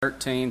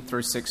13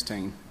 through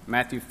 16.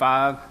 Matthew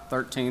 5,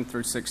 13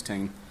 through 16.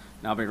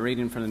 And I'll be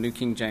reading from the New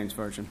King James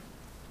Version.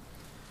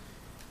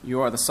 You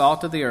are the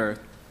salt of the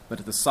earth, but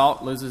if the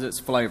salt loses its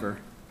flavor,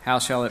 how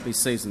shall it be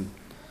seasoned?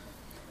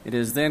 It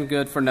is then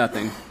good for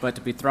nothing, but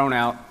to be thrown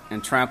out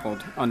and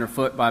trampled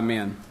underfoot by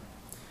men.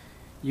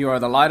 You are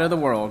the light of the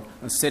world.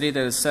 A city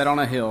that is set on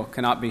a hill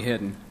cannot be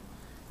hidden.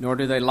 Nor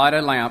do they light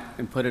a lamp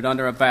and put it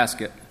under a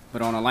basket,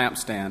 but on a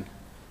lampstand,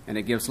 and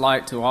it gives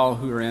light to all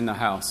who are in the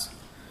house.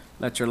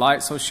 Let your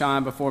light so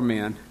shine before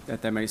men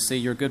that they may see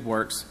your good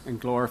works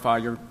and glorify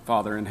your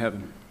Father in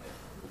heaven.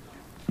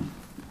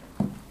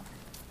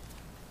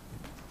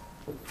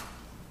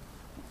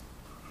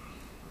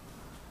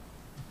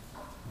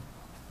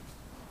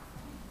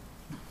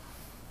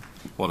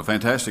 What a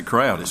fantastic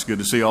crowd. It's good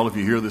to see all of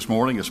you here this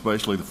morning,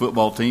 especially the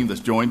football team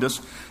that's joined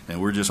us, and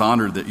we're just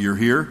honored that you're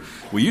here.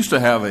 We used to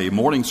have a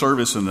morning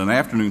service and an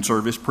afternoon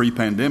service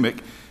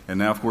pre-pandemic, and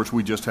now, of course,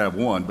 we just have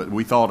one. But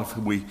we thought if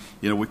we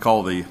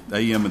call the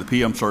AM and the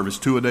PM service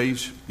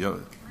two-a-days. Yeah,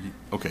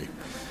 okay.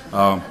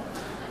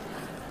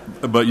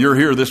 But you're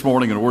here this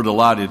morning, and we're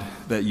delighted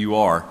that you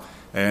are.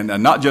 And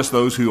not just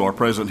those who are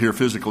present here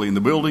physically in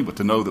the building, but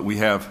to know that we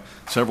have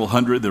several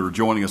hundred that are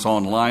joining us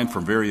online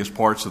from various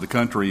parts of the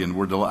country. And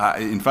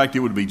in fact, it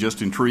would be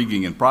just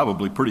intriguing and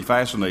probably pretty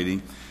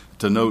fascinating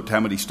to note how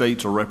many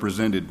states are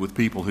represented with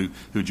people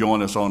who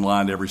join us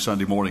online every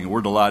Sunday morning. And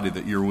we're delighted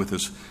that you're with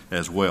us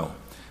as well.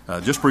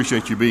 Just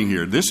appreciate you being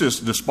here. This is,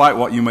 despite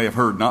what you may have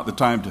heard, not the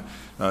time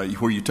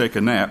where you take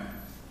a nap,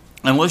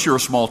 unless you're a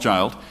small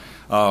child.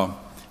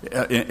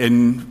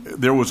 And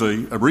there was a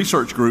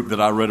research group that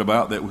I read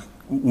about that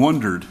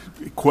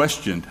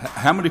questioned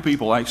how many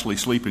people actually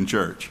sleep in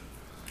church.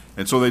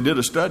 And so they did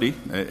a study,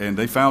 and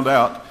they found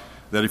out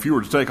that if you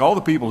were to take all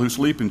the people who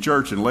sleep in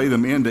church and lay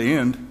them end to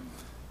end,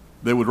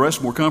 they would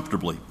rest more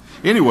comfortably.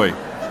 Anyway,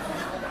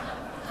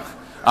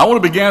 I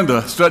want to begin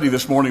the study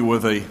this morning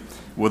with a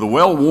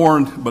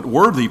well-worn but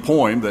worthy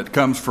poem that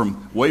comes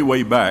from way,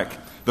 way back.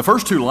 The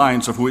first two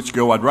lines of which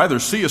go, "I'd rather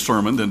see a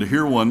sermon than to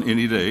hear one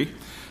any day.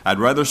 I'd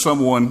rather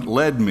someone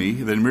led me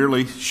than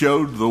merely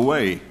showed the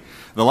way."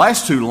 The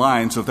last two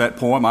lines of that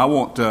poem, I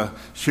won't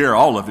share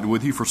all of it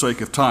with you for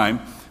sake of time,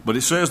 but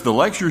it says, "The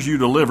lectures you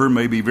deliver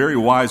may be very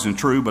wise and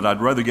true, but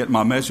I'd rather get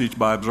my message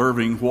by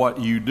observing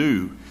what you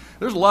do."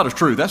 There's a lot of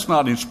truth. That's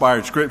not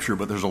inspired scripture,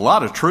 but there's a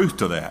lot of truth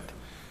to that.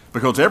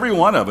 Because every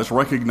one of us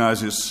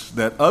recognizes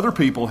that other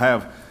people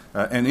have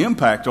an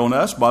impact on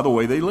us by the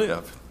way they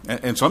live.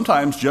 And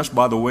sometimes just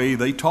by the way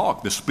they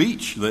talk, the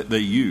speech that they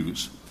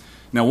use.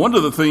 Now, one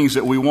of the things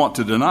that we want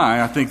to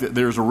deny, I think that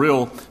there's a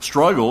real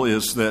struggle,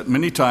 is that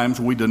many times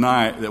we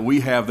deny that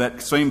we have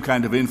that same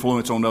kind of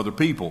influence on other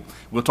people.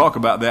 We'll talk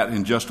about that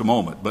in just a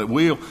moment. But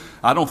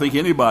I don't think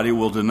anybody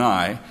will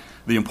deny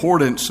the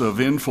importance of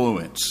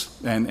influence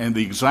and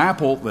the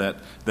example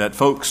that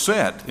folks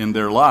set in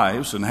their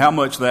lives and how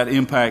much that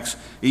impacts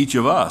each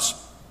of us.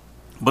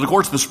 But, of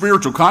course, the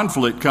spiritual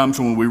conflict comes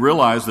when we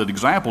realize that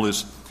example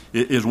is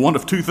one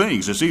of two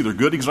things. It's either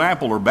good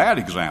example or bad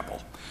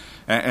example.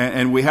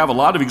 And we have a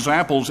lot of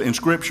examples in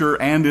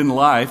Scripture and in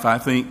life, I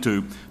think,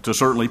 to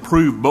certainly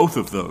prove both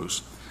of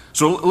those.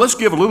 So let's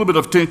give a little bit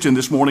of attention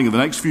this morning in the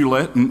next few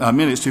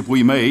minutes, if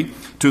we may,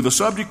 to the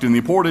subject and the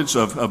importance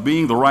of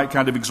being the right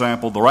kind of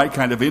example, the right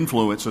kind of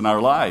influence in our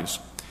lives.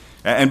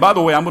 And by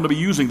the way, I'm going to be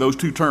using those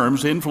two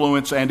terms,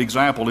 influence and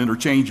example,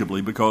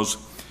 interchangeably, because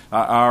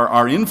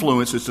our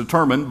influence is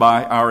determined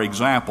by our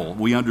example.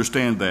 We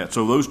understand that.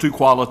 So those two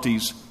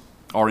qualities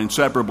are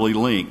inseparably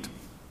linked.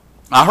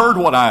 I heard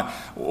what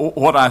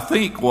I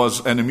think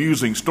was an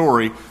amusing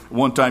story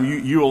one time.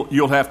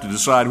 You'll have to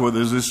decide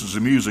whether this is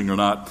amusing or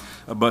not.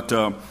 But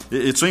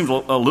it seems a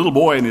little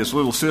boy and his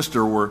little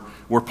sister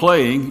were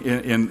playing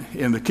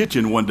in the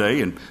kitchen one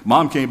day, and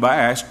Mom came by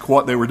and asked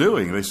what they were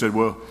doing. They said,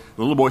 well,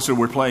 the little boy said,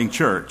 "We're playing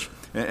church."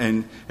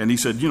 And he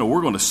said,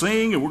 we're going to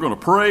sing, and we're going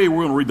to pray,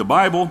 we're going to read the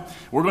Bible,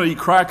 we're going to eat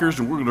crackers,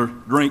 and we're going to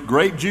drink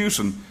grape juice,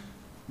 and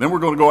then we're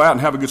going to go out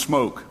and have a good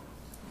smoke.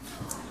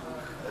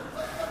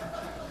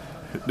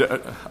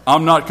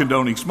 I'm not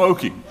condoning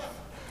smoking,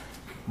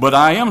 but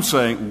I am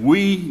saying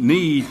we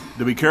need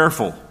to be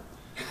careful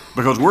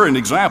because we're an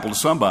example to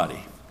somebody.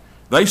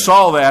 They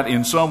saw that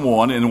in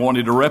someone and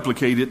wanted to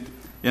replicate it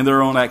in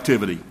their own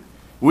activity.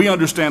 We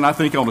understand, I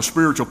think, on a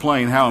spiritual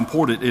plane how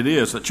important it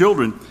is that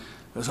children,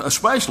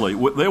 especially,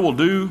 they will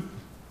do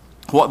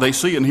what they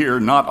see and hear,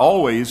 not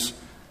always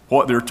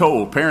what they're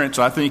told. Parents,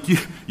 I think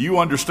you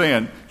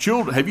understand.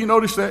 Children, have you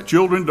noticed that?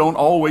 Children don't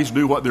always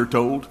do what they're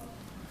told.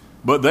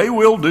 But they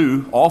will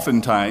do,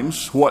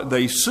 oftentimes, what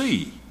they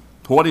see,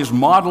 what is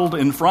modeled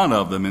in front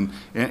of them.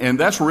 And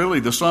that's really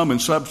the sum and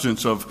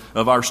substance of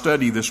our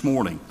study this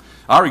morning.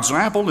 Our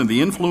example and the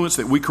influence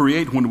that we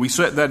create when we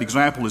set that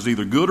example is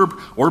either good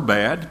or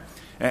bad.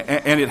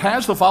 And it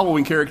has the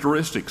following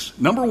characteristics.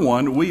 Number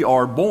one, we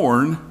are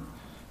born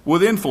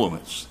with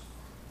influence.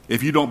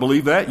 If you don't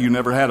believe that, you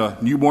never had a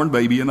newborn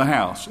baby in the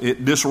house.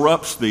 It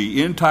disrupts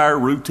the entire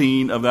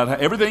routine of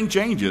that. Everything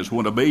changes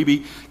when a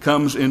baby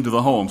comes into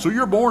the home. So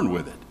you're born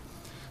with it.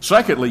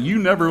 Secondly, you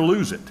never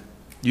lose it.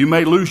 You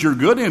may lose your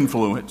good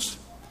influence,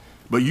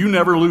 but you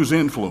never lose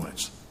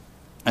influence.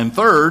 And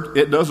third,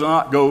 it does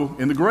not go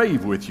in the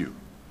grave with you.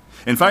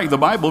 In fact, the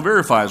Bible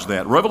verifies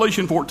that.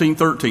 Revelation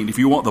 14:13, if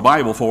you want the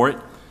Bible for it,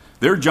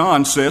 there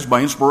John says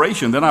by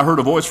inspiration, "Then I heard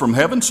a voice from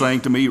heaven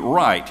saying to me,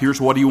 write." Here's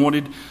what he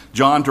wanted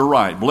John to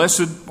write.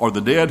 "Blessed are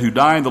the dead who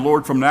die in the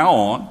Lord from now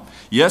on.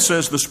 Yes,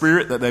 says the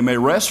Spirit, that they may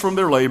rest from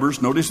their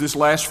labors." Notice this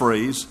last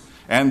phrase,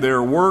 "and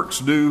their works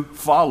do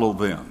follow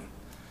them."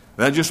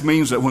 That just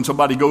means that when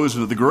somebody goes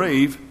into the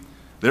grave,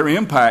 their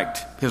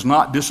impact has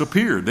not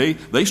disappeared.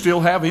 They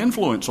still have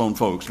influence on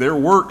folks. Their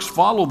works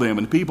follow them,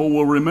 and people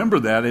will remember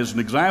that as an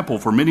example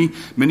for many,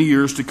 many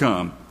years to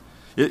come.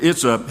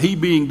 It's a he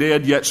being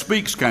dead yet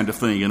speaks kind of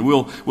thing, and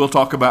we'll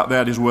talk about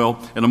that as well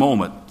in a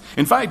moment.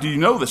 In fact, do you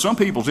know that some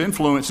people's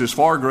influence is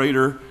far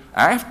greater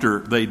after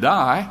they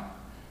die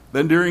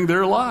than during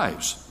their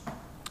lives?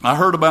 I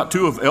heard about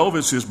two of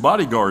Elvis's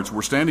bodyguards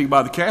were standing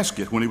by the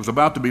casket when he was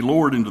about to be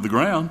lowered into the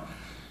ground.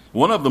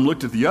 One of them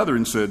looked at the other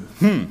and said,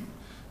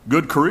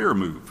 good career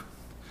move.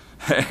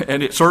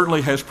 And it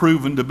certainly has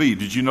proven to be.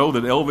 Did you know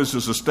that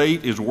Elvis's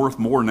estate is worth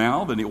more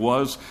now than it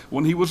was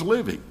when he was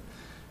living?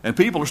 And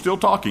people are still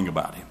talking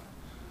about him.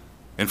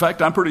 In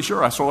fact, I'm pretty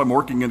sure I saw him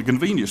working in a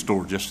convenience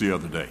store just the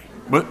other day.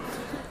 But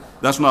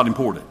that's not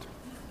important.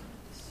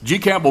 G.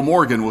 Campbell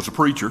Morgan was a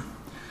preacher,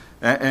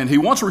 and he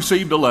once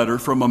received a letter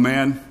from a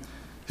man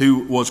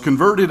who was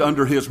converted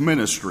under his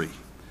ministry.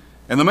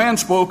 And the man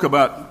spoke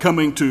about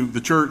coming to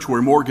the church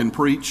where Morgan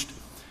preached,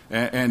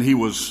 and he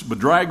was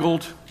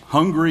bedraggled,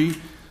 hungry,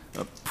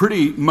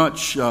 pretty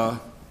much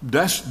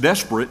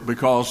desperate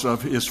because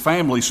of his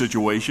family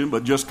situation,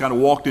 but just kind of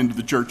walked into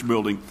the church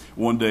building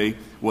one day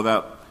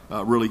without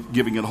really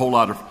giving it a whole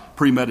lot of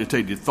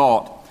premeditated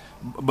thought.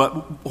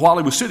 But while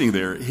he was sitting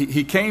there,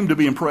 he came to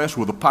be impressed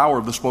with the power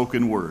of the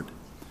spoken word.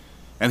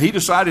 And he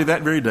decided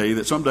that very day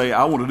that someday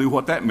I want to do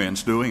what that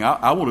man's doing.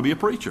 I want to be a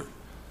preacher.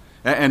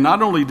 And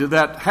not only did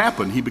that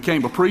happen, he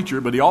became a preacher,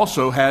 but he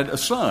also had a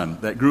son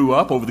that grew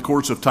up over the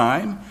course of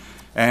time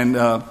and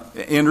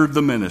entered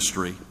the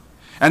ministry.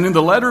 And in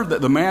the letter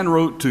that the man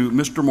wrote to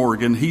Mr.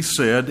 Morgan, he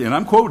said, and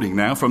I'm quoting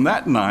now, "From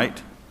that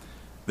night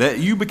that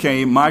you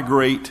became my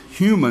great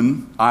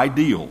human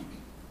ideal.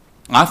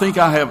 I think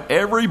I have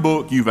every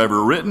book you've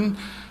ever written.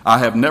 I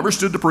have never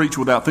stood to preach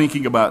without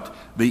thinking about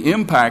the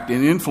impact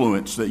and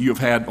influence that you've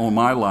had on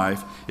my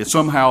life. It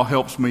somehow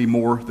helps me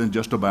more than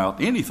just about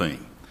anything."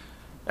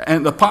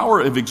 And the power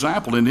of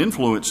example and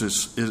influence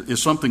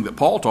is something that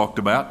Paul talked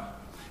about.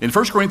 In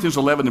 1 Corinthians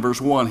 11 and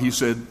verse 1, he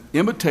said,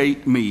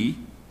 "Imitate me,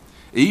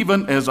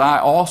 even as I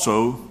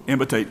also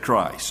imitate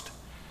Christ."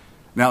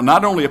 Now,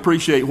 not only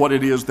appreciate what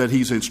it is that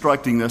he's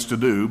instructing us to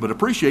do, but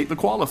appreciate the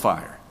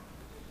qualifier.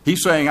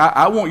 He's saying,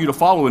 I want you to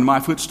follow in my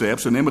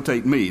footsteps and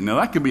imitate me. Now,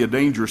 that could be a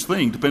dangerous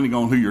thing depending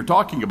on who you're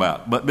talking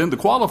about. But then the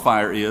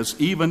qualifier is,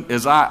 even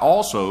as I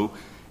also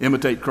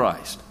imitate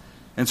Christ.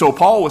 And so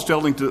Paul was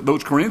telling to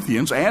those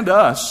Corinthians and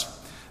us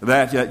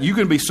that you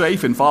can be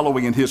safe in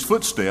following in his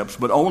footsteps,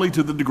 but only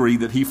to the degree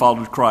that he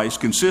followed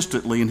Christ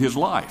consistently in his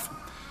life.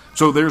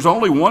 So there's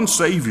only one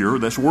Savior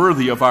that's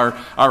worthy of our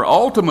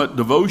ultimate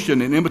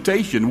devotion and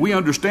imitation. We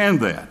understand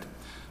that.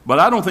 But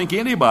I don't think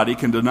anybody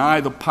can deny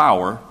the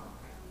power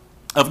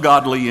of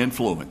godly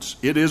influence.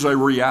 It is a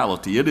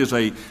reality. It is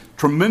a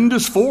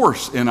tremendous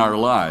force in our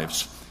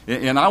lives.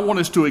 And I want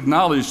us to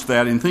acknowledge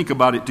that and think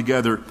about it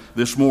together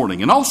this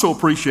morning. And also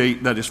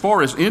appreciate that as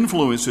far as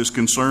influence is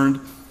concerned,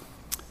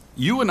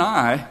 you and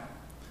I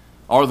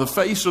are the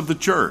face of the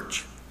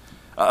church.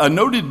 A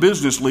noted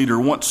business leader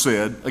once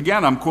said,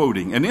 again I'm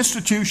quoting, "An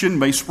institution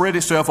may spread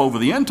itself over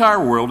the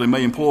entire world and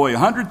may employ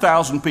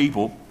 100,000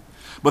 people,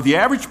 but the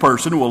average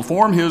person will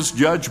form his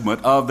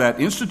judgment of that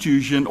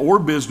institution or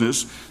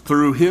business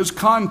through his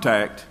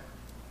contact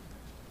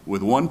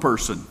with one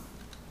person."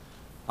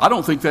 I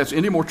don't think that's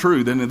any more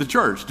true than in the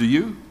church, do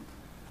you?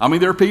 I mean,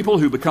 there are people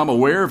who become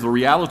aware of the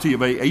reality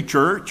of a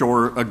church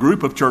or a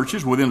group of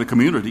churches within a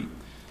community.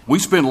 We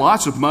spend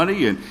lots of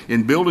money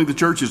in building the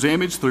church's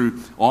image through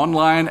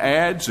online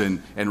ads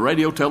and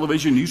radio,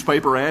 television,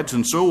 newspaper ads,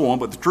 and so on.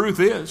 But the truth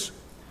is,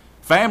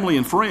 family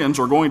and friends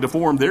are going to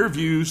form their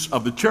views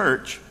of the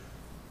church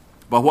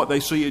by what they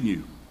see in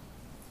you.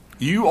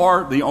 You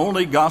are the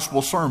only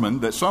gospel sermon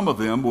that some of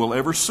them will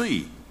ever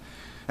see.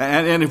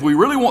 And if we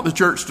really want the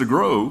church to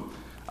grow,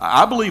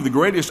 I believe the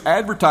greatest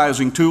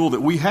advertising tool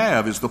that we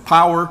have is the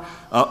power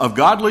of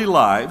godly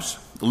lives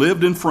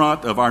lived in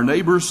front of our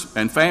neighbors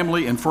and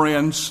family and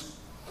friends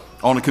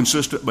on a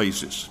consistent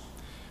basis.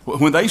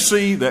 When they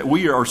see that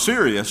we are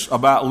serious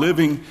about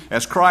living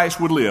as Christ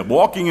would live,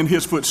 walking in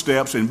his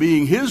footsteps and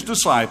being his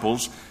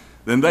disciples,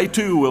 then they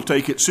too will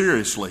take it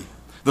seriously.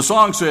 The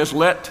song says,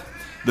 "Let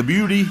the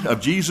beauty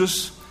of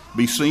Jesus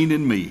be seen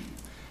in me."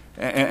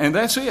 And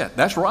that's it.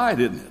 That's right,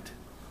 isn't it?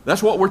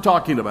 That's what we're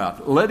talking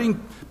about. Letting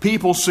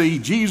people see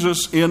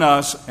Jesus in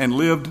us and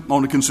lived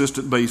on a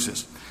consistent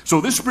basis. So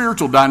this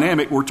spiritual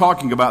dynamic we're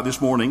talking about this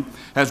morning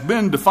has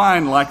been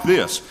defined like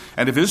this.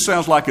 And if this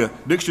sounds like a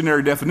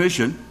dictionary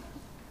definition,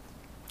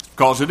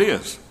 because it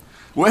is.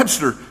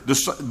 Webster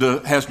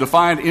has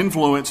defined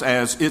influence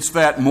as it's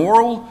that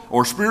moral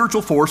or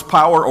spiritual force,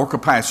 power, or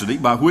capacity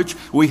by which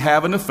we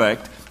have an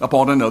effect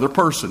upon another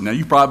person. Now,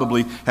 you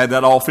probably had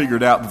that all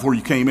figured out before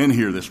you came in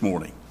here this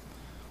morning.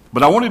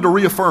 But I wanted to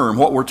reaffirm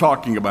what we're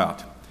talking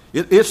about.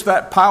 It's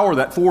that power,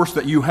 that force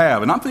that you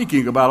have. And I'm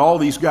thinking about all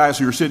these guys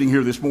who are sitting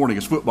here this morning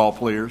as football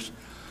players.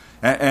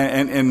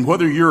 And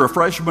whether you're a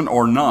freshman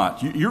or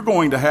not, you're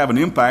going to have an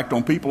impact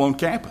on people on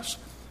campus.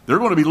 They're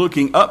going to be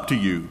looking up to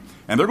you.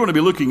 And they're going to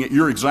be looking at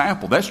your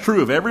example. That's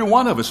true of every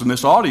one of us in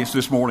this audience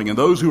this morning. And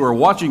those who are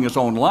watching us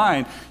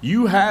online,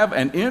 you have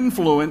an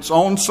influence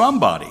on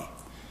somebody.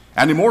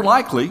 And more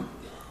likely,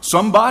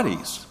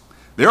 somebody's.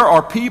 There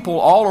are people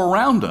all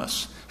around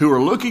us who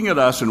are looking at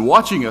us and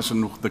watching us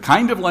and the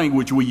kind of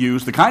language we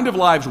use, the kind of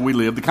lives we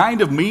live, the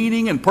kind of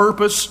meaning and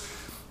purpose,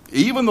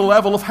 even the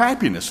level of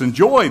happiness and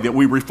joy that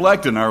we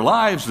reflect in our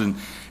lives. And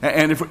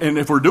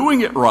if we're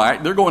doing it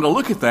right, they're going to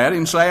look at that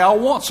and say, I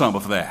want some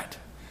of that.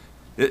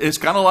 It's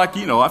kind of like,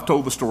 I've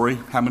told the story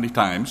how many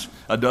times?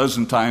 A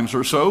dozen times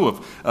or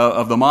so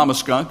of the mama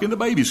skunk and the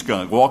baby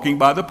skunk walking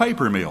by the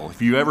paper mill.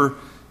 If you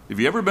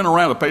ever been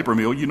around a paper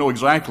mill, you know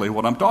exactly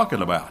what I'm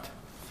talking about.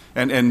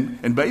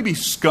 And baby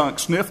skunk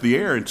sniffed the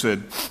air and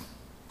said,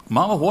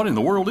 Mama, what in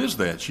the world is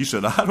that? She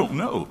said, I don't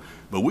know,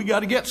 but we got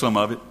to get some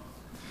of it.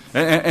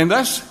 And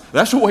that's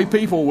the way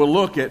people will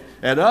look at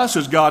us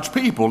as God's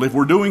people if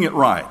we're doing it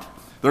right.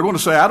 They're going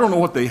to say, I don't know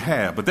what they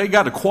have, but they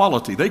got a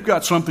quality. They've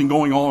got something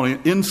going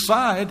on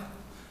inside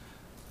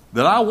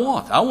that I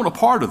want. I want a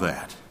part of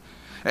that.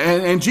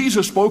 And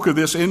Jesus spoke of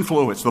this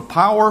influence, the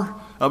power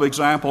of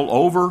example,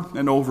 over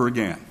and over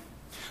again.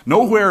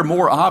 Nowhere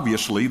more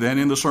obviously than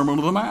in the Sermon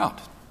on the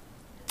Mount.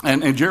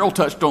 And Gerald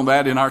touched on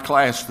that in our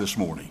class this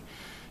morning.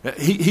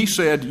 He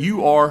said,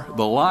 you are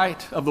the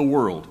light of the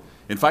world.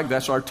 In fact,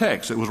 that's our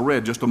text. It was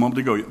read just a moment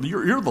ago.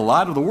 You're the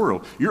light of the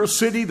world. You're a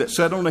city that's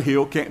set on a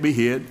hill, can't be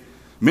hid.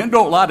 Men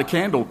don't light a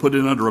candle, put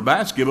it under a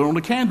basket, give it on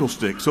a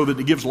candlestick, so that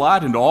it gives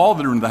light into all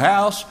that are in the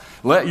house.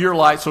 Let your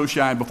light so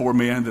shine before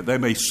men that they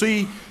may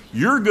see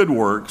your good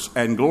works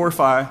and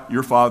glorify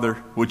your Father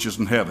which is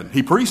in heaven.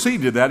 He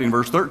preceded that in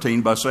verse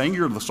 13 by saying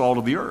you're the salt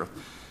of the earth.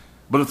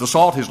 But if the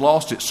salt has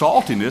lost its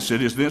saltiness,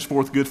 it is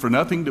thenceforth good for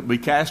nothing to be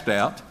cast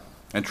out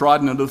and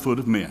trodden under the foot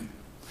of men.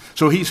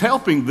 So he's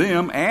helping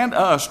them and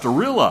us to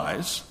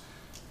realize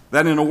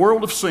that in a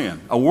world of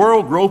sin, a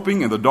world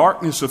groping in the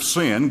darkness of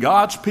sin,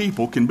 God's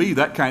people can be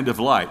that kind of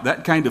light,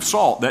 that kind of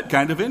salt, that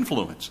kind of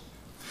influence.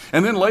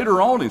 And then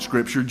later on in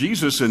Scripture,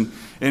 Jesus in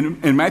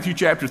Matthew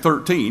chapter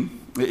 13,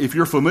 if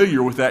you're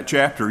familiar with that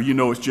chapter, you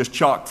know it's just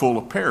chock full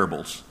of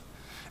parables.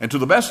 And to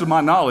the best of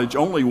my knowledge,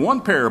 only one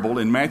parable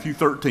in Matthew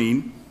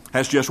 13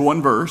 has just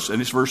one verse,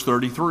 and it's verse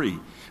 33,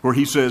 where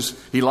he says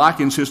he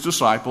likens his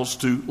disciples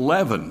to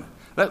leaven.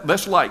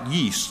 That's like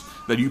yeast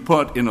that you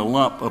put in a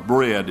lump of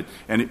bread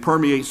and it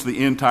permeates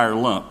the entire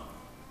lump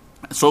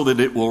so that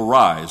it will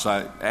rise.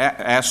 I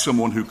asked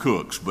someone who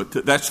cooks, but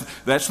that's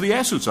the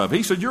essence of it.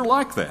 He said, you're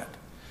like that.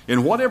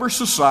 In whatever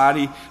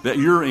society that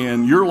you're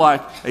in, you're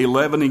like a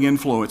leavening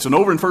influence. And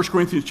over in 1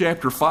 Corinthians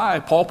chapter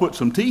 5, Paul put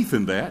some teeth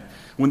in that.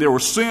 When there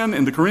was sin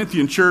in the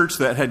Corinthian church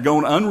that had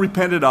gone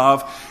unrepented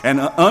of and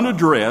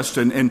unaddressed,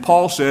 and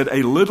Paul said,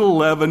 a little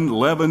leaven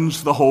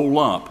leavens the whole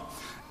lump.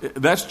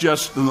 That's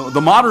just,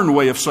 the modern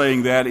way of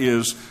saying that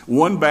is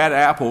one bad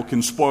apple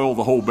can spoil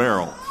the whole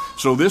barrel.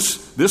 So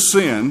this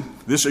sin,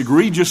 this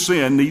egregious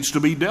sin, needs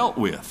to be dealt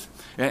with.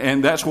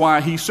 And that's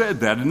why he said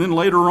that. And then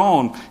later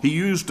on, he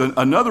used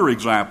another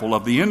example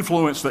of the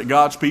influence that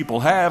God's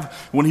people have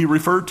when he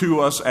referred to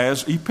us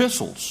as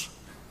epistles.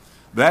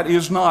 That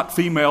is not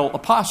female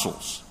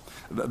apostles.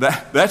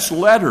 That's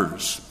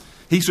letters.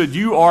 He said,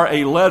 you are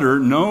a letter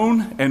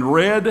known and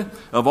read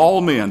of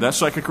all men. That's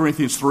 2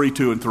 Corinthians 3,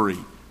 2 and 3.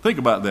 Think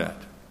about that.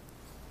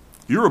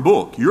 You're a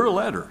book. You're a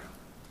letter.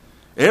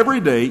 Every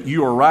day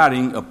you are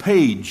writing a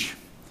page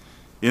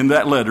in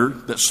that letter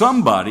that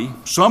somebody,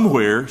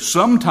 somewhere,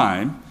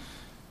 sometime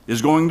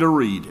is going to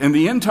read. And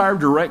the entire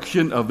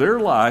direction of their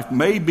life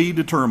may be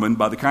determined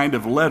by the kind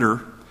of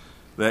letter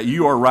that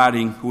you are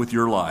writing with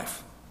your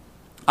life.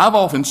 I've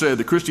often said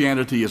that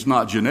Christianity is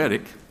not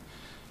genetic,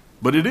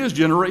 but it is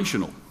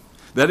generational.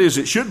 That is,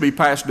 it should be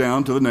passed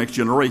down to the next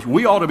generation.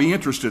 We ought to be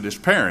interested as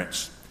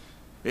parents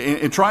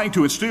in trying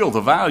to instill the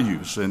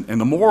values and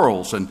the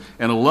morals and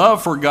a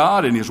love for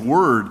God and His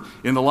Word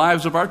in the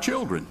lives of our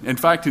children. In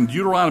fact, in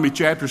Deuteronomy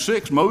chapter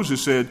 6,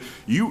 Moses said,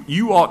 your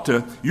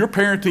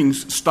parenting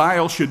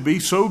style should be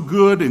so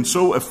good and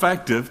so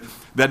effective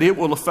that it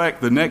will affect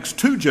the next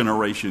two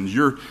generations,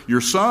 your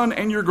son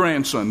and your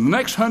grandson. The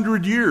next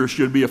 100 years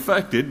should be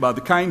affected by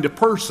the kind of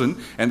person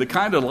and the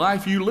kind of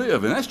life you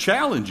live. And that's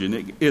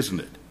challenging, isn't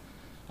it?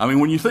 I mean,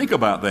 when you think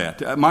about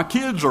that, my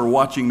kids are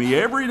watching me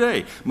every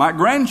day. My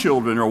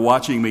grandchildren are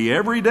watching me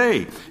every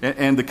day.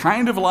 And the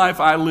kind of life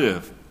I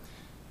live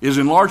is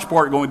in large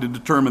part going to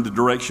determine the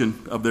direction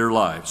of their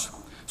lives.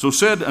 So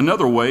said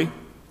another way,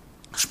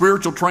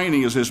 spiritual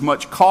training is as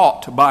much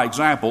caught by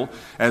example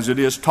as it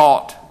is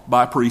taught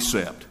by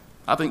precept.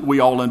 I think we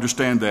all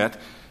understand that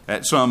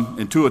at some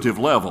intuitive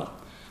level.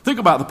 Think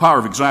about the power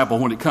of example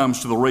when it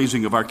comes to the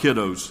raising of our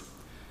kiddos.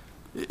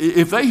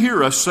 If they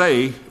hear us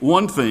say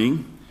one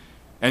thing,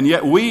 and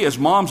yet we as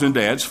moms and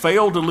dads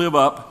fail to live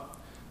up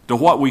to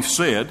what we've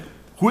said,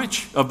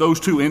 which of those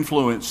two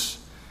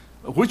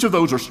which of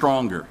those are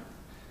stronger?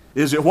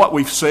 Is it what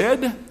we've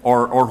said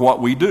or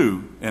what we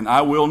do? And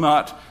I will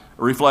not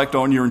reflect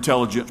on your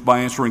intelligence by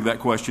answering that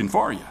question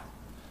for you.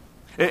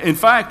 In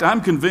fact,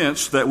 I'm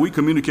convinced that we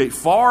communicate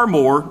far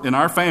more in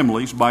our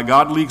families by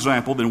godly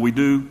example than we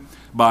do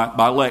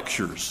by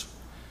lectures.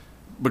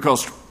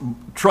 Because,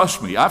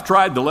 trust me, I've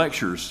tried the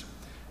lectures,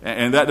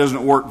 and that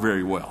doesn't work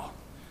very well.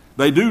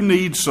 They do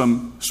need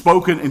some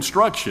spoken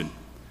instruction,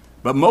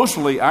 but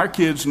mostly our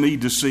kids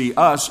need to see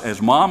us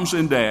as moms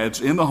and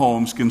dads in the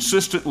homes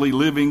consistently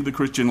living the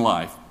Christian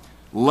life,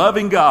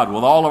 loving God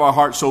with all of our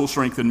heart, soul,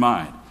 strength, and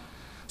mind.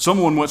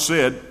 Someone once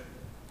said,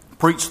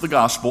 preach the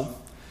gospel,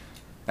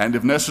 and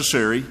if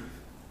necessary,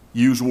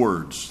 use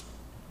words.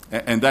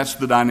 And that's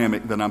the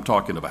dynamic that I'm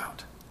talking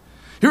about.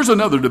 Here's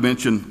another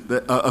dimension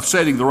of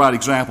setting the right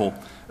example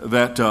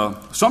that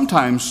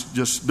sometimes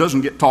just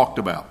doesn't get talked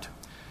about.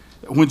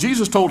 When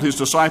Jesus told his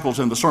disciples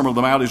in the Sermon on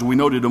the Mount, as we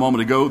noted a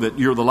moment ago, that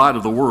you're the light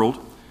of the world,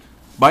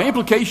 by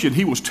implication,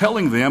 he was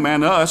telling them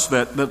and us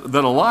that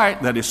a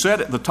light that is set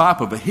at the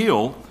top of a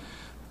hill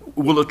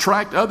will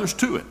attract others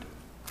to it.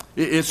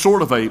 It's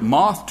sort of a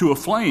moth to a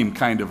flame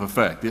kind of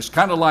effect. It's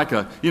kind of like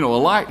a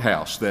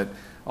lighthouse that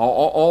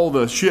all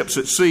the ships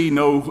at sea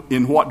know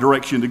in what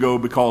direction to go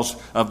because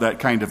of that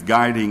kind of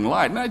guiding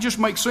light. And that just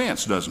makes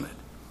sense, doesn't it?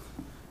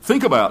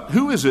 Think about,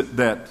 who is it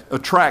that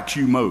attracts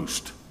you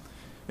most?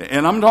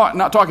 And I'm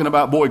not talking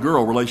about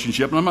boy-girl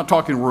relationship, and I'm not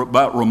talking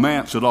about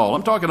romance at all.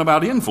 I'm talking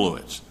about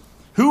influence.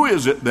 Who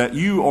is it that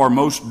you are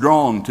most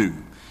drawn to?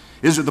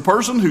 Is it the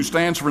person who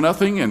stands for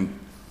nothing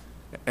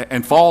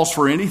and falls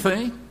for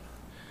anything?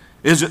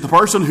 Is it the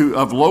person who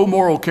of low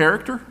moral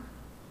character?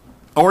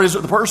 Or is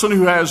it the person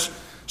who has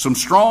some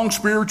strong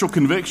spiritual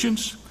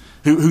convictions,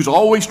 who's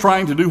always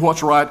trying to do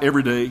what's right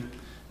every day,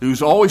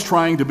 who's always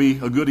trying to be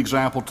a good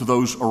example to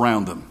those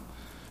around them,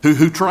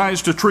 who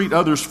tries to treat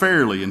others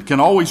fairly and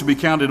can always be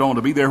counted on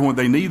to be there when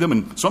they need them,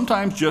 and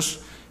sometimes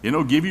just,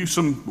 give you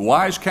some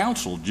wise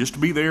counsel, just to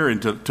be there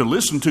and to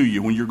listen to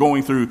you when you're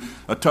going through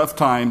a tough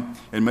time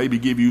and maybe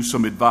give you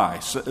some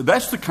advice.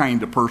 That's the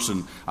kind of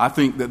person I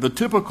think that the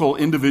typical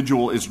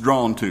individual is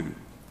drawn to.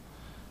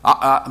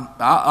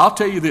 I'll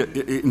tell you that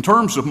in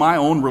terms of my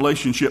own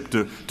relationship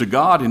to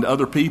God and to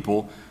other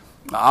people,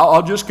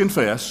 I'll just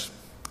confess,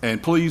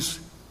 and please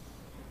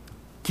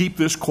keep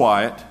this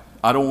quiet.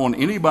 I don't want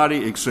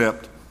anybody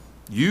except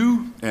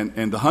you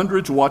and the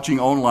hundreds watching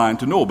online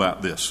to know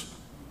about this.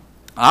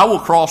 I will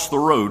cross the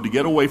road to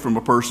get away from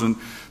a person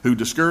who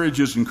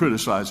discourages and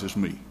criticizes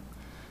me.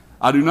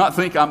 I do not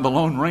think I'm the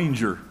Lone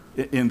Ranger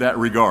in that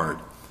regard.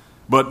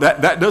 But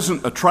that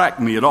doesn't attract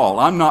me at all.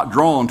 I'm not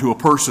drawn to a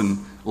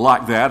person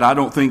like that. I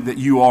don't think that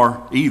you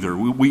are either.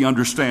 We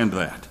understand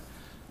that.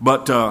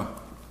 But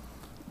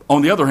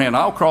on the other hand,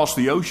 I'll cross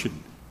the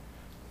ocean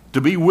to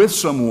be with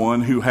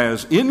someone who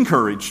has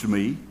encouraged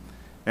me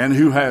and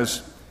who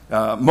has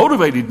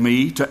motivated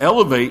me to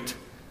elevate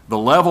the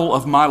level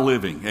of my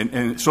living,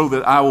 and so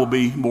that I will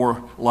be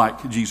more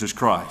like Jesus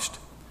Christ.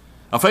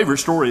 A favorite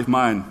story of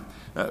mine,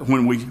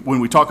 when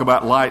we talk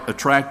about light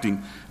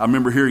attracting, I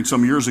remember hearing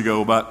some years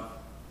ago about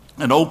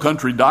an old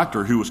country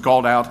doctor who was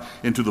called out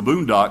into the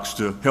boondocks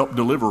to help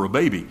deliver a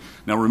baby.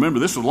 Now remember,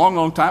 this was a long,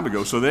 long time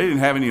ago, so they didn't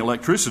have any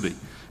electricity.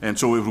 And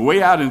so it was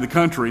way out in the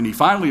country, and he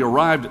finally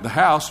arrived at the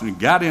house, and he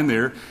got in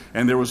there,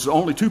 and there was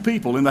only two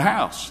people in the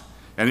house.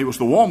 And it was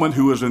the woman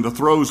who was in the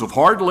throes of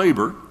hard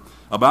labor,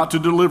 about to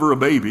deliver a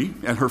baby,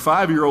 and her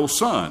 5-year-old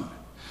son.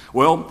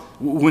 Well,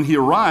 when he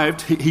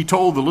arrived, he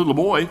told the little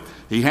boy,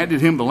 he handed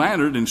him the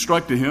lantern and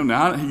instructed him,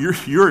 now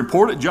your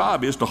important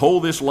job is to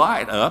hold this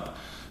light up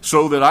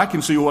so that I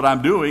can see what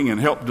I'm doing and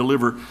help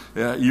deliver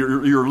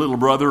your little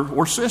brother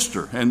or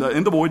sister. And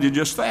the boy did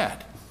just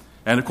that.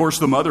 And of course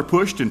the mother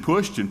pushed and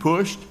pushed and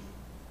pushed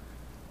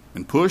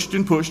and pushed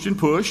and pushed and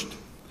pushed.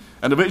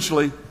 And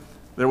eventually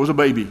there was a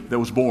baby that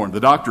was born. The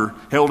doctor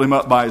held him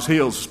up by his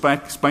heels,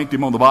 spanked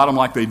him on the bottom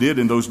like they did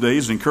in those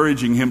days,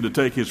 encouraging him to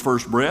take his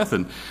first breath.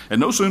 And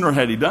no sooner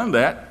had he done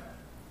that,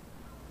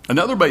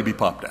 another baby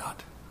popped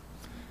out.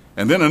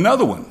 And then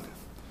another one.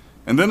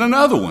 And then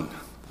another one.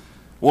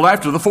 Well,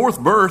 after the fourth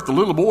birth, the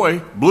little boy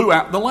blew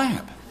out the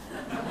lamp.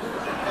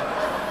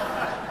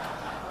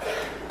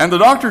 And the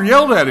doctor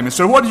yelled at him and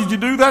said, "What did you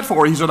do that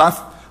for?" He said,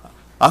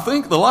 I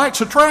think the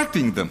light's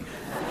attracting them.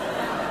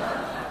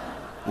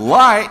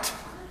 Light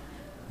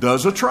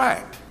does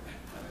attract.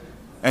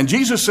 And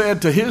Jesus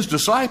said to his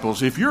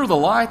disciples, if you're the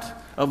light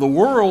of the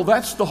world,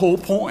 that's the whole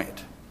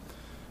point.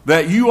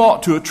 That you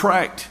ought to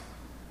attract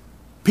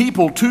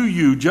people to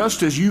you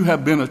just as you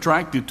have been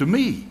attracted to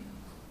me.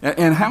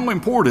 And how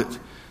important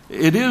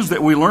it is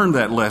that we learn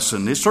that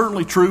lesson. It's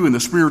certainly true in the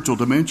spiritual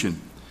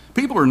dimension.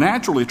 People are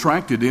naturally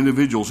attracted to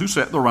individuals who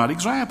set the right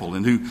example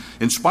and who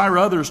inspire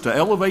others to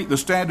elevate the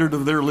standard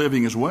of their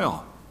living as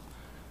well.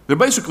 There are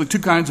basically two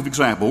kinds of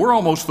example. We're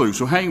almost through,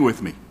 so hang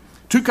with me.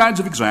 two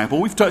kinds of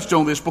example. We've touched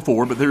on this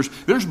before, but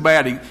there's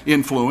bad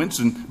influence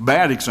and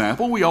bad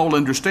example. We all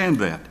understand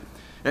that.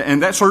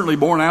 And that's certainly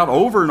borne out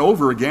over and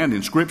over again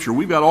in Scripture.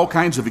 We've got all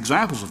kinds of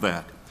examples of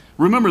that.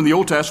 Remember in the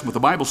Old Testament, the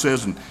Bible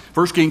says in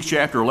 1 Kings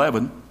chapter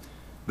 11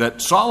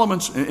 that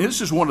Solomon's, and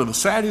this is one of the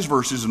saddest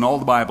verses in all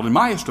the Bible, in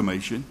my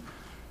estimation,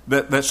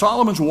 that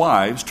Solomon's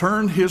wives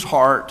turned his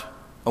heart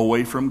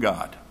away from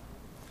God.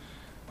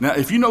 Now,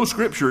 if you know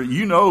Scripture,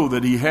 you know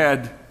that he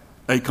had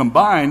a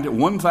combined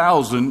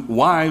 1,000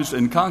 wives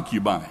and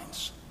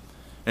concubines.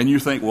 And you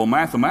think, well,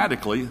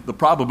 mathematically, the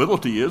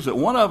probability is that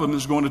one of them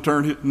is going to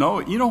turn his... No,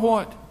 you know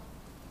what?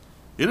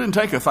 It didn't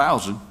take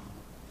 1,000.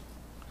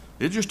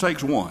 It just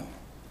takes one.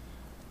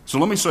 So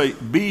let me say,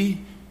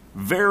 be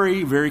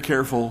very, very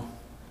careful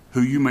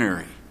who you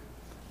marry.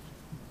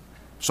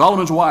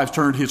 Solomon's wives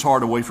turned his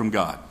heart away from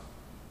God.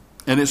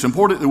 And it's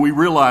important that we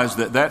realize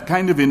that that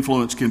kind of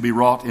influence can be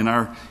wrought in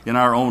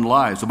our own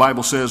lives. The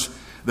Bible says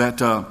that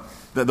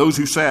those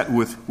who sat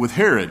with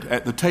Herod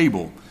at the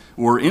table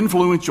were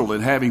influential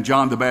in having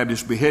John the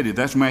Baptist beheaded.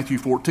 That's Matthew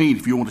 14,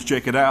 if you want to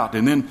check it out.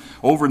 And then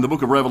over in the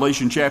book of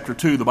Revelation chapter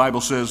 2, the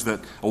Bible says that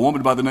a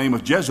woman by the name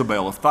of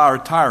Jezebel of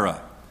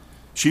Thyatira,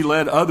 she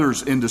led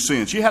others into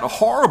sin. She had a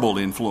horrible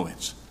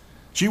influence.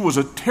 She was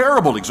a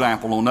terrible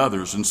example on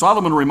others. And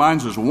Solomon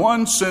reminds us,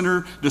 one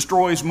sinner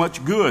destroys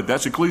much good.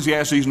 That's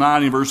Ecclesiastes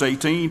 9 in verse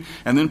 18.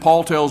 And then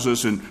Paul tells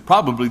us in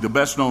probably the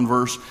best known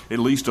verse, at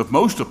least of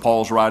most of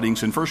Paul's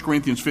writings, in 1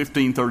 Corinthians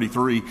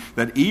 15:33,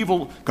 that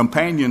evil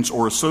companions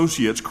or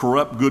associates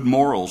corrupt good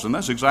morals. And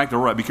that's exactly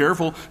right. Be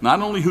careful not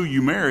only who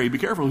you marry, be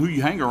careful who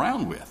you hang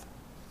around with.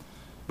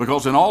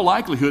 Because in all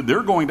likelihood,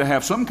 they're going to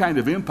have some kind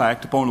of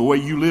impact upon the way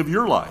you live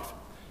your life.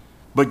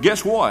 But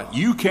guess what?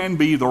 You can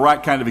be the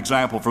right kind of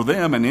example for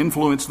them and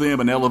influence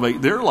them and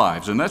elevate their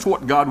lives. And that's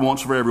what God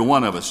wants for every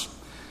one of us.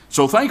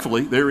 So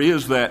thankfully, there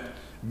is that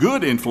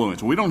good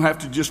influence. We don't have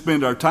to just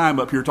spend our time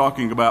up here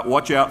talking about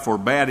watch out for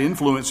bad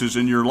influences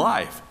in your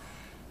life.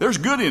 There's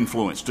good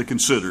influence to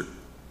consider.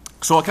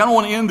 So I kind of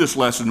want to end this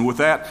lesson with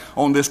that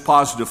on this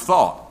positive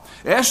thought.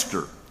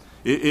 Esther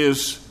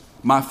is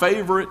my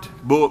favorite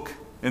book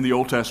in the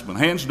Old Testament,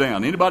 hands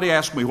down. Anybody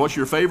ask me what's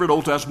your favorite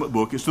Old Testament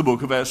book, it's the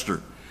book of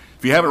Esther.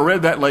 If you haven't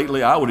read that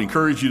lately, I would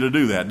encourage you to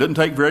do that. It doesn't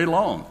take very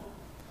long.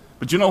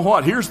 But you know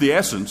what? Here's the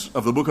essence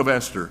of the book of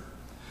Esther.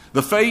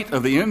 The fate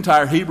of the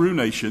entire Hebrew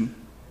nation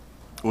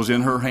was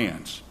in her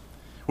hands.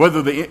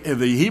 Whether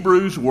the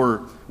Hebrews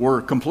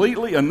were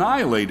completely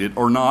annihilated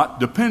or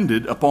not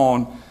depended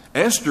upon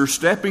Esther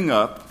stepping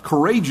up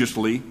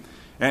courageously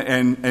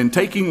and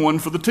taking one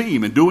for the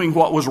team and doing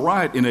what was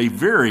right in a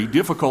very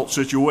difficult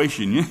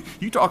situation.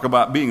 You talk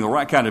about being the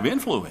right kind of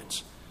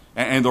influence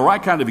and the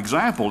right kind of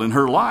example in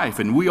her life.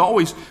 And we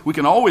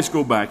can always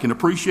go back and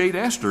appreciate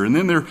Esther. And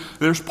then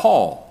there's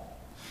Paul.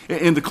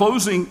 In the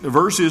closing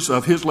verses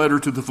of his letter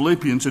to the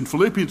Philippians, in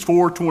Philippians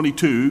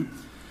 4:22,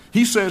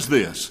 he says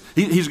this.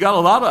 He's got a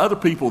lot of other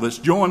people that's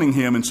joining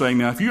him and saying,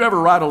 now, if you ever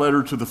write a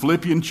letter to the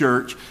Philippian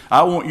church,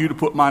 I want you to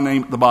put my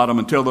name at the bottom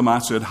and tell them I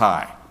said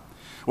hi.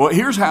 Well,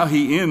 here's how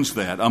he ends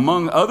that.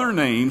 Among other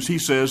names, he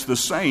says, the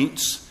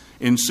saints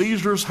in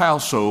Caesar's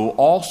household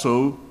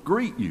also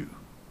greet you.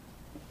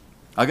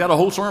 I got a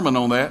whole sermon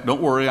on that.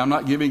 Don't worry, I'm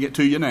not giving it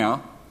to you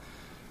now.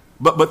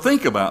 But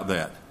think about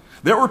that.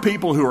 There were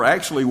people who were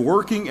actually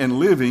working and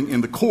living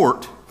in the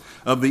court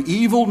of the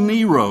evil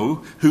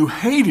Nero who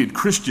hated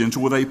Christians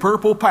with a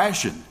purple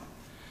passion.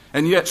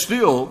 And yet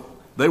still,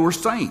 they were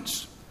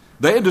saints.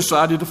 They had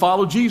decided to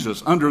follow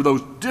Jesus under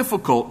those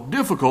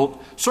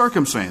difficult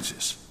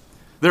circumstances.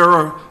 There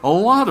are a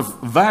lot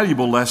of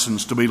valuable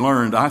lessons to be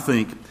learned, I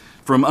think,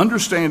 from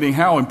understanding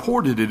how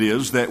important it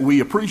is that we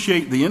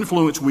appreciate the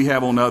influence we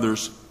have on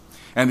others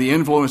and the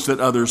influence that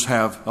others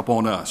have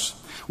upon us.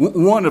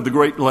 One of the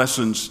great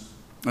lessons,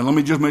 and let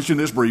me just mention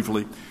this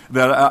briefly,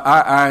 that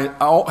I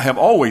have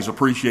always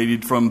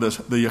appreciated from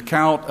the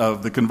account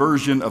of the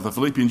conversion of the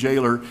Philippian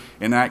jailer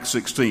in Acts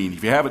 16.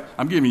 If you haven't,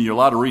 I'm giving you a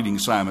lot of reading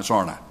assignments,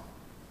 aren't I?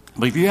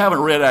 But if you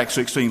haven't read Acts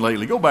 16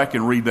 lately, go back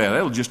and read that.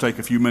 It'll just take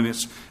a few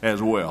minutes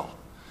as well.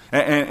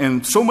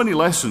 And so many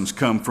lessons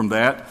come from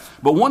that.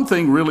 But one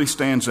thing really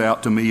stands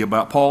out to me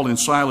about Paul and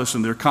Silas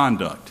and their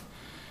conduct.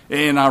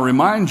 And I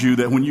remind you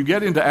that when you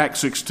get into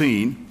Acts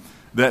 16,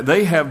 that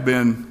they have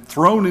been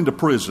thrown into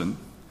prison.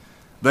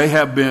 They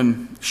have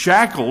been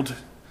shackled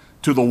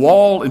to the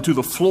wall and to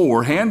the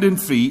floor, hand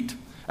and feet,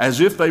 as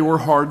if they were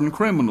hardened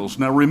criminals.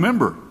 Now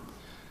remember,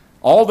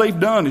 all they've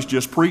done is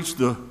just preach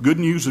the good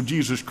news of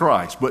Jesus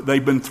Christ, but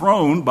they've been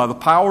thrown by the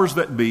powers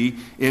that be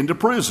into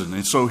prison.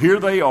 And so here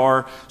they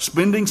are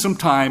spending some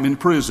time in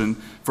prison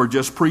for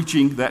just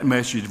preaching that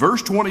message.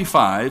 Verse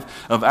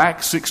 25 of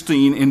Acts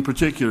 16 in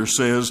particular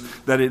says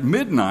that at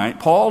midnight,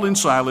 Paul and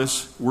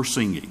Silas were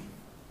singing.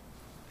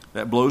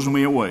 That blows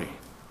me away,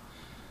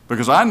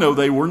 because I know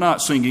they were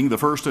not singing the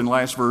first and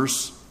last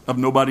verse of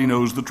Nobody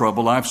Knows the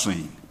Trouble I've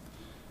Seen.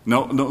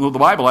 No, the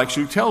Bible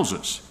actually tells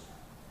us.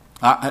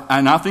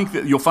 And I think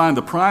that you'll find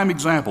the prime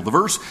example. The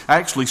verse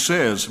actually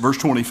says, verse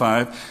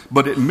 25,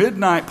 but at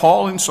midnight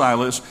Paul and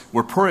Silas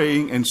were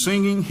praying and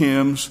singing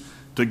hymns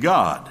to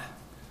God.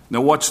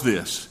 Now watch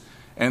this.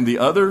 And the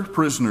other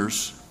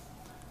prisoners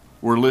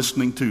were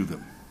listening to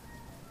them.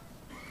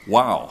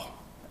 Wow.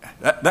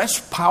 That's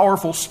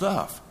powerful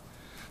stuff.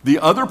 The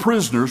other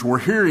prisoners were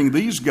hearing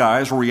these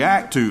guys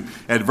react to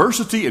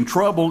adversity and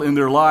trouble in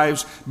their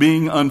lives,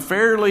 being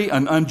unfairly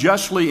and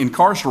unjustly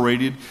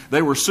incarcerated.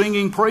 They were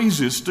singing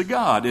praises to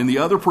God, and the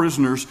other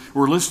prisoners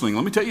were listening.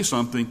 Let me tell you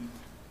something.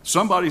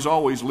 Somebody's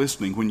always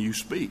listening when you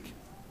speak.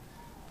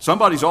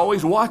 Somebody's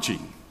always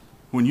watching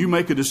when you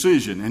make a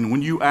decision and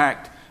when you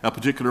act a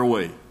particular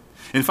way.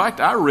 In fact,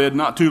 I read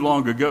not too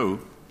long ago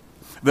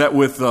that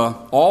with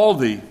all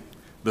the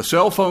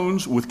cell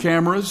phones with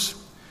cameras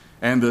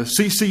and the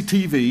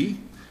CCTV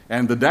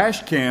and the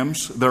dash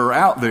cams that are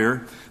out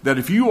there, that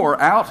if you are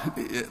out,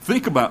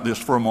 think about this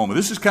for a moment.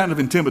 This is kind of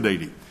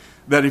intimidating.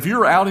 That if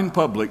you're out in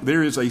public,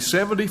 there is a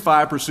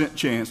 75%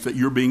 chance that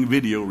you're being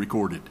video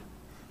recorded.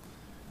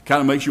 Kind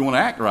of makes you want to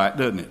act right,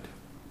 doesn't it?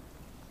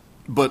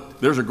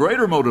 But there's a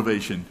greater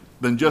motivation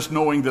than just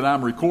knowing that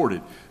I'm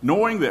recorded.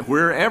 Knowing that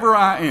wherever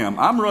I am,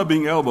 I'm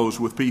rubbing elbows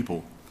with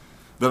people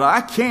that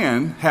I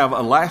can have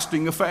a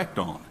lasting effect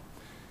on,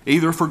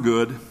 either for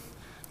good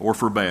or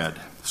for bad.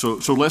 So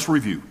let's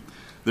review.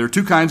 There are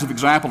two kinds of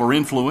example or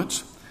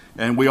influence,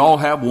 and we all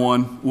have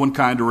one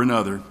kind or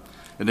another.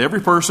 And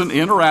every person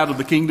in or out of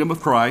the kingdom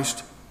of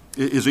Christ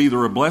is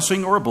either a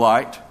blessing or a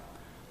blight,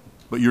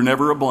 but you're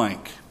never a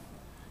blank.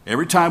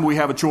 Every time we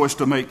have a choice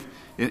to make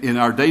in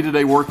our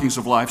day-to-day workings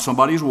of life,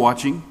 somebody's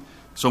watching.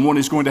 Someone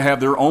is going to have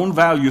their own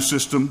value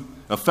system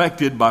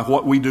affected by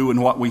what we do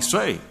and what we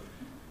say.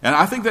 And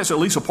I think that's at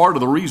least a part of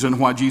the reason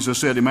why Jesus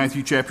said in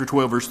Matthew chapter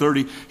 12, verse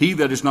 30, "He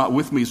that is not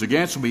with me is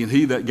against me, and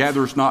he that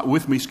gathereth not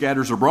with me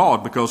scatters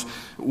abroad." Because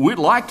we'd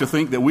like to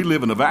think that we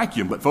live in a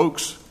vacuum, but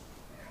folks,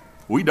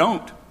 we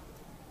don't.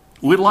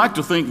 We'd like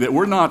to think that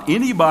we're not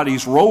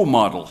anybody's role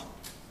model,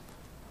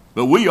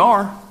 but we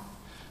are.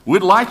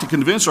 We'd like to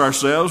convince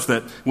ourselves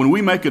that when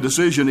we make a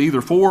decision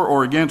either for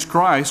or against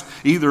Christ,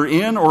 either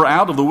in or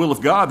out of the will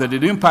of God, that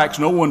it impacts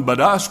no one but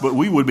us, but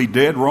we would be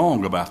dead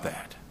wrong about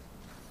that.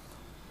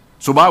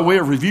 So by way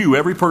of review,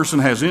 every person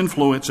has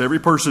influence. Every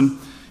person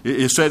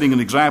is setting an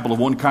example of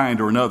one kind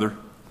or another.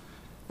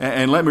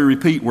 And let me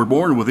repeat, we're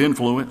born with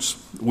influence.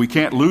 We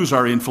can't lose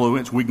our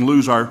influence. We can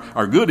lose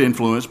our good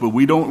influence, but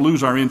we don't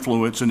lose our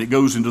influence, and it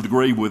goes into the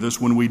grave with us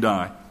when we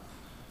die.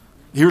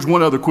 Here's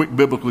one other quick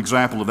biblical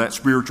example of that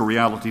spiritual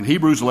reality. In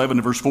Hebrews 11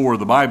 and verse 4 of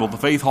the Bible, the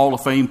Faith Hall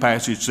of Fame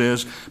passage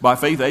says, "By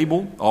faith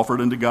Abel offered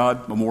unto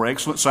God a more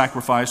excellent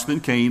sacrifice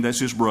than Cain,"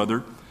 that's his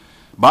brother,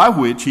 "by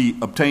which he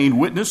obtained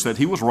witness that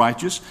he was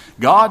righteous,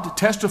 God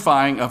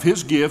testifying of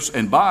his gifts,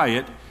 and by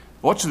it,"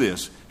 watch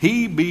this,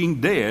 "he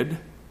being dead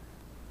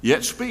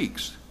yet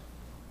speaks."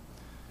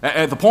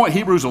 At the point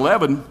Hebrews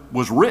 11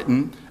 was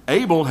written,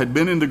 Abel had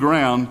been in the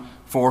ground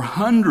for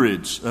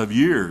hundreds of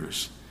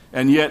years,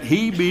 and yet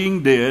he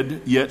being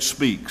dead yet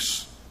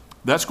speaks.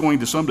 That's going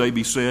to someday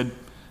be said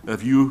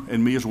of you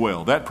and me as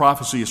well. That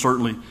prophecy has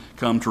certainly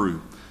come true.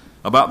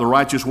 About the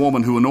righteous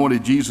woman who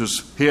anointed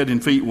Jesus' head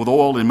and feet with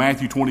oil in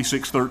Matthew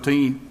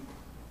 26:13.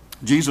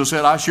 Jesus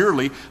said, I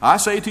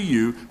say to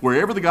you,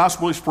 wherever the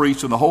gospel is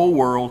preached in the whole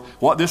world,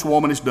 what this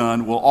woman has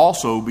done will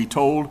also be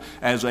told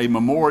as a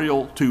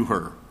memorial to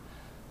her."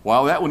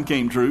 Well, that one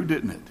came true,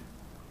 didn't it?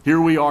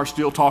 Here we are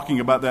still talking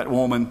about that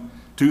woman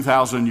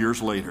 2,000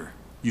 years later.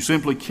 You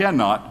simply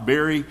cannot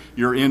bury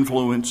your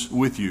influence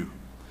with you.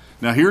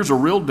 Now, here's a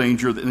real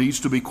danger that needs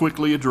to be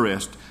quickly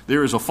addressed.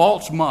 There is a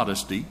false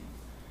modesty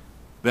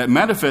that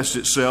manifests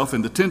itself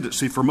in the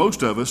tendency for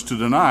most of us to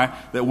deny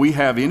that we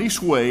have any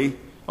sway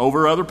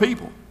over other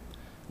people.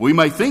 We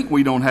may think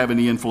we don't have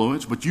any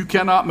influence, but you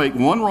cannot make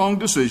one wrong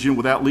decision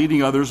without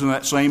leading others in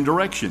that same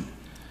direction.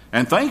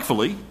 And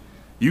thankfully,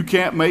 you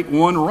can't make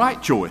one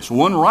right choice,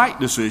 one right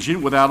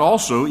decision without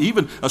also,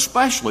 even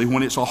especially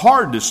when it's a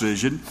hard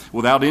decision,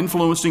 without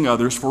influencing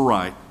others for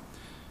right.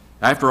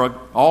 After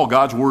all,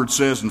 God's Word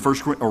says in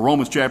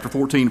Romans chapter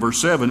 14,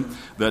 verse 7,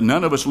 that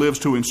none of us lives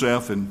to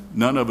himself and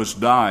none of us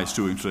dies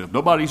to himself.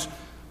 Nobody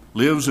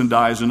lives and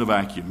dies in a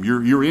vacuum.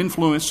 You're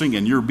influencing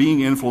and you're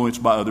being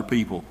influenced by other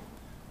people.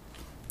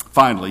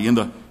 Finally, in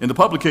the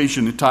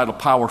publication entitled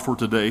Power for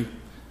Today,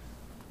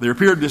 there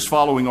appeared this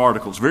following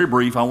article. It's very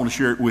brief. I want to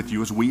share it with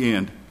you as we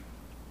end.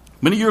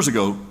 Many years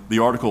ago, the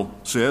article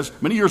says,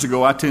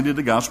 I attended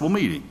a gospel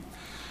meeting.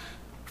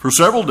 For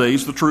several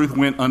days, the truth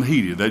went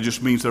unheeded. That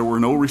just means there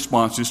were no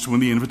responses to when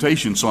the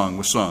invitation song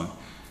was sung.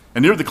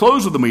 And near the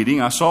close of the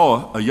meeting, I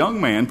saw a young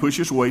man push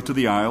his way to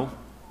the aisle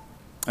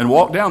and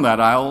walk down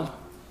that aisle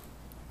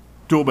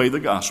to obey the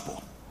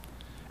gospel.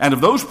 And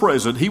of those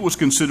present, he was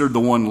considered the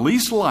one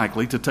least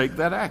likely to take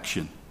that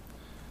action.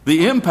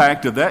 The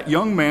impact of that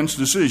young man's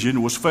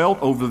decision was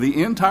felt over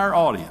the entire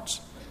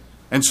audience.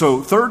 And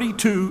so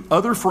 32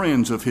 other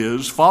friends of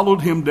his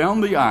followed him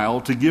down the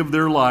aisle to give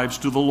their lives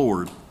to the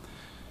Lord.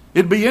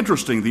 It'd be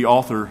interesting, the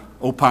author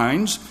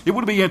opines, it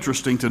would be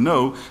interesting to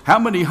know how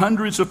many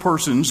hundreds of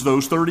persons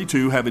those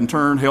 32 have in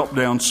turn helped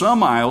down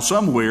some aisle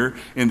somewhere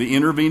in the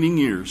intervening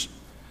years.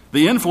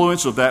 The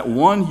influence of that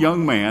one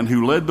young man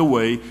who led the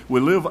way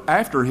will live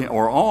after him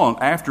or on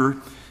after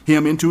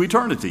him into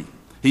eternity.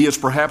 He is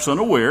perhaps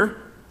unaware,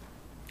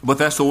 but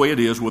that's the way it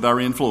is with our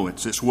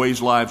influence. It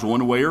sways lives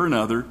one way or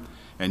another,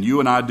 and you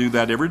and I do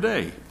that every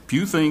day.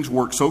 Few things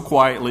work so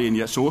quietly and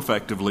yet so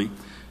effectively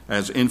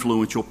as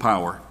influential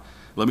power.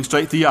 Let me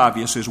state the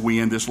obvious as we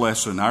end this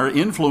lesson. Our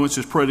influence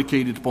is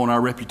predicated upon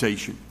our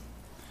reputation.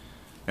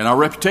 And our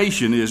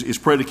reputation is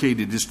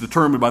predicated, is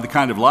determined by the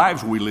kind of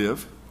lives we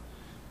live.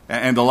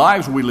 And the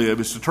lives we live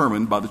is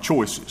determined by the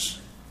choices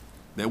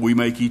that we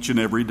make each and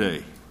every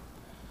day.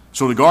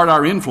 So to guard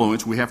our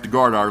influence, we have to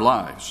guard our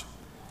lives.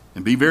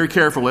 And be very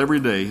careful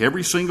every day,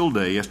 every single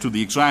day, as to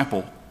the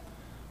example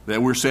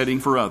that we're setting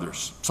for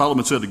others.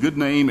 Solomon said, a good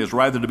name is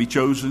rather to be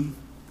chosen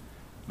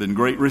than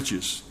great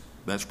riches.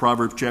 That's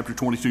Proverbs chapter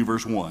 22,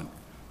 verse 1.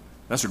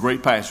 That's a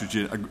great passage.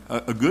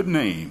 A good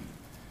name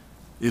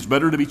is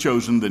better to be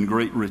chosen than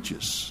great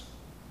riches.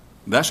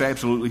 That's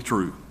absolutely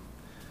true.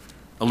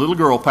 A little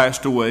girl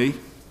passed away.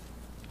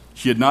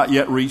 She had not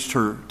yet reached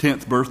her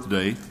 10th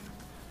birthday,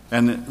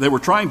 and they were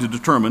trying to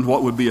determine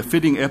what would be a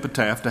fitting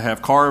epitaph to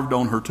have carved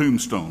on her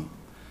tombstone.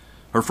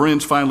 Her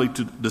friends finally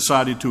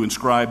decided to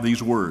inscribe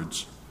these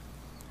words.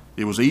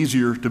 It was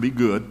easier to be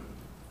good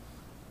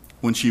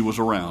when she was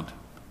around.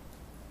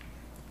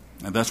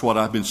 And that's what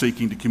I've been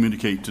seeking to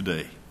communicate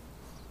today.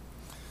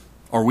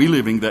 Are we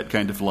living that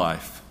kind of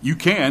life? You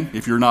can,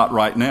 if you're not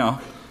right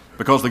now,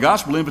 because the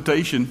gospel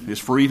invitation is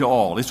free to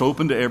all. It's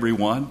open to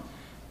everyone.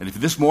 And if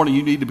this morning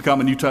you need to become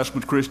a New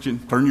Testament Christian,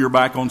 turn your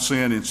back on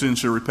sin in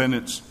sincere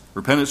repentance.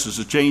 Repentance is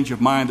a change of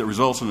mind that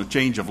results in a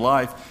change of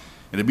life.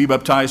 And to be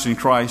baptized in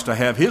Christ, to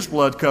have His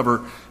blood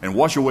cover and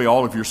wash away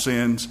all of your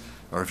sins.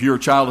 Or if you're a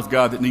child of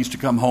God that needs to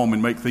come home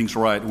and make things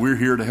right, we're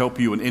here to help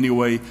you in any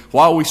way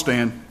while we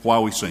stand,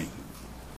 while we sing.